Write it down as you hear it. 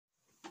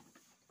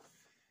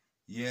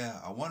Yeah,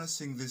 I want to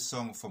sing this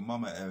song for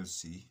Mama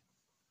Elsie,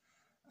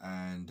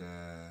 and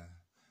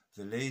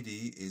the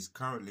lady is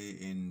currently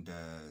in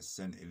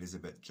St.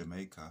 Elizabeth,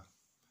 Jamaica,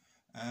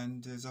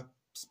 and there's a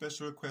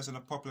special request and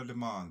a popular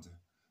demand.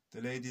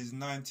 The lady is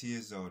 90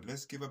 years old.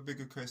 Let's give a big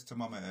request to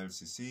Mama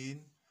Elsie.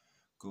 Seen?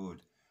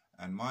 Good.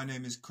 And my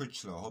name is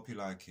Crichlow. Hope you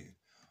like it.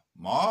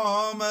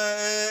 Mama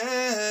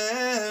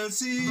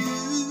Elsie,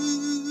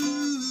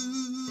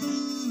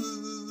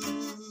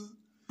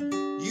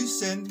 you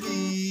sent me,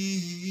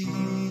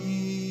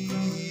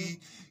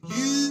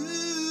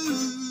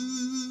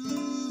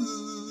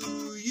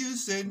 you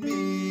sent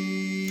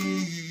me,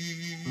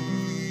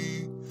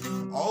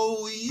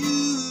 oh you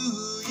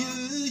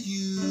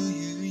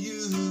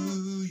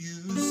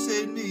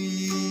sent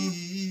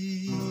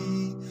me,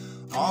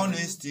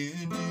 honest to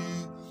do,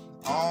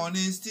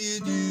 honest to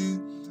do,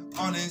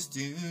 honest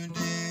to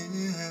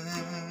do,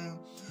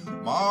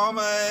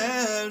 Mama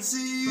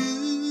Elsie,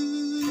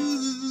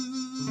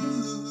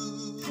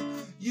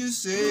 you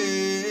sent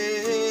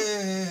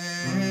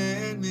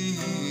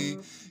me,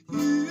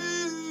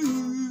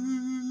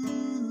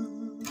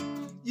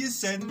 you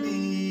sent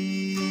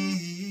me,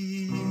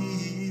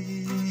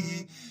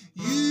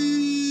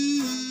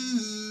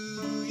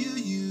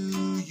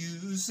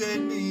 you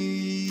sent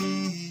me,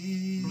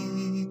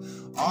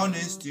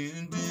 honest to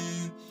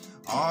do,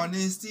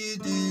 honest to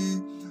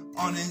do,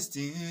 honest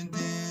to do.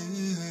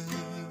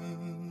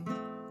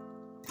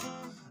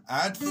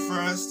 At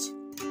first,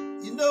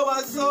 you know,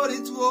 I thought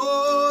it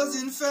was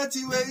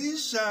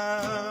infatuation,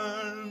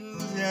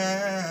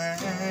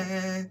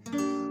 yeah.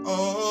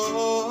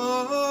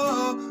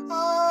 Oh,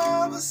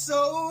 I was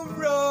so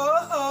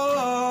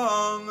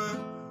wrong.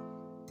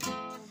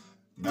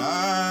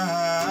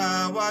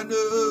 Now I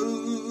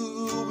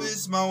know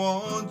it's my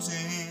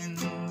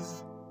wantings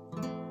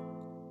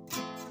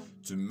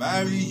to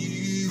marry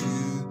you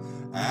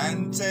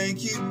and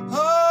take you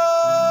home.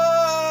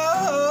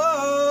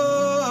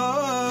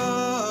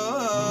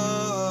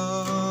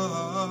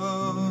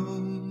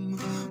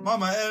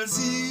 Mama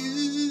Elsie,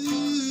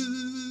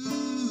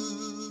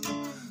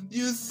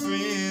 you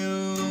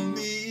thrill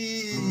me,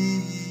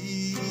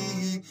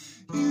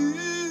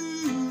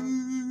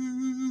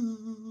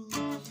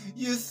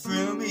 you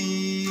thrill me,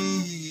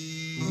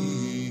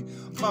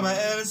 Mama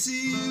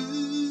Elsie,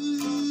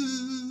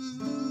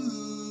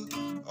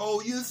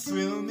 oh you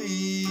thrill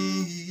me,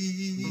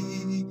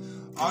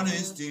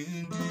 honest to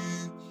do,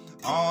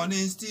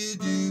 honest to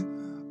do,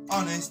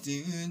 honest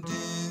to do,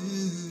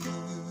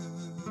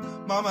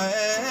 Mama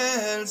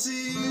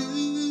Elsie,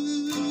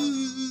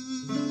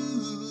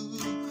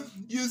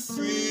 you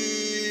thrill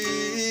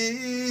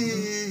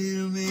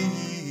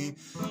me,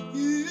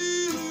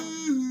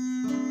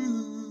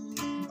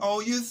 oh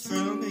you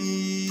thrill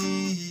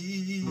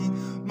me,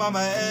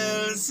 Mama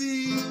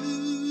Elsie,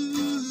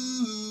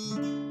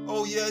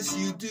 oh yes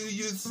you do,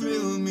 you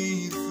thrill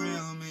me,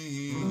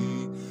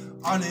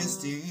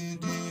 honest to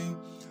do,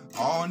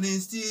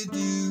 honest to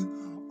do,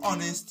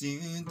 honest to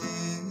do.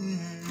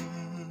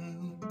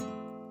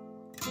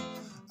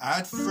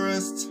 At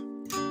first,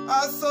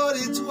 I thought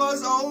it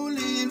was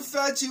only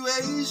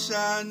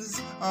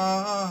infatuations. Oh,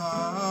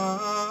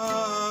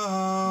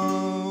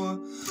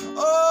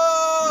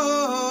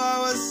 I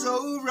was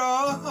so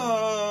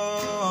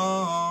wrong.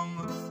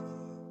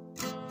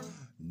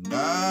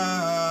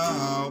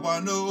 Now I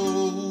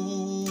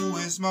know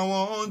it's my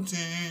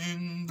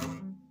wanting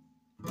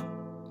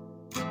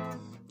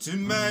to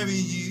marry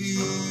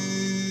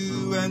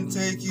you and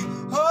take you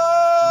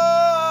home.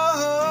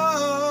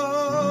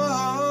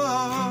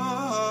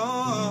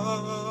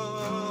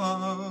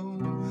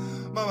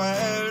 Mama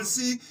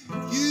Elsie,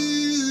 you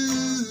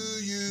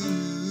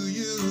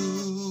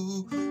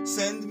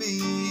send me,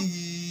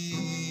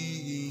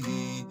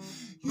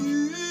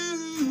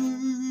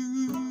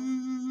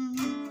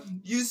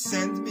 you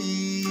send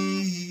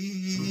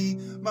me,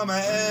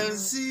 Mama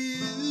Elsie,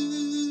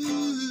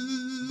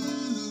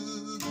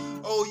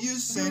 oh you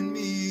send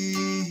me,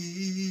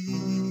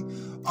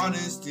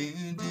 honest to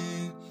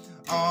do,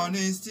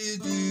 honest to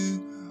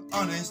do,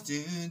 honest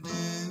to do,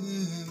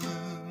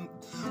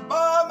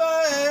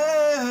 Mama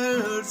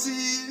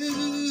Elsie,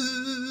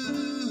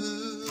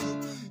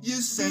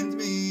 you send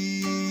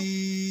me,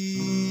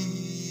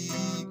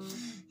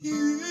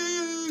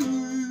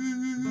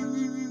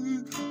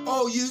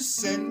 oh you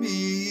send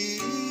me,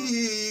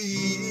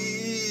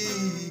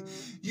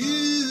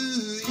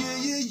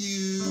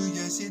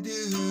 yes you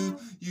do,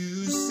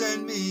 you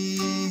send me,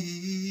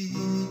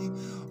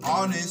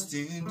 honest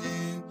to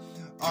do,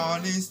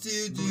 honest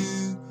to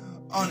do,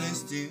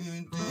 honest to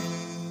do.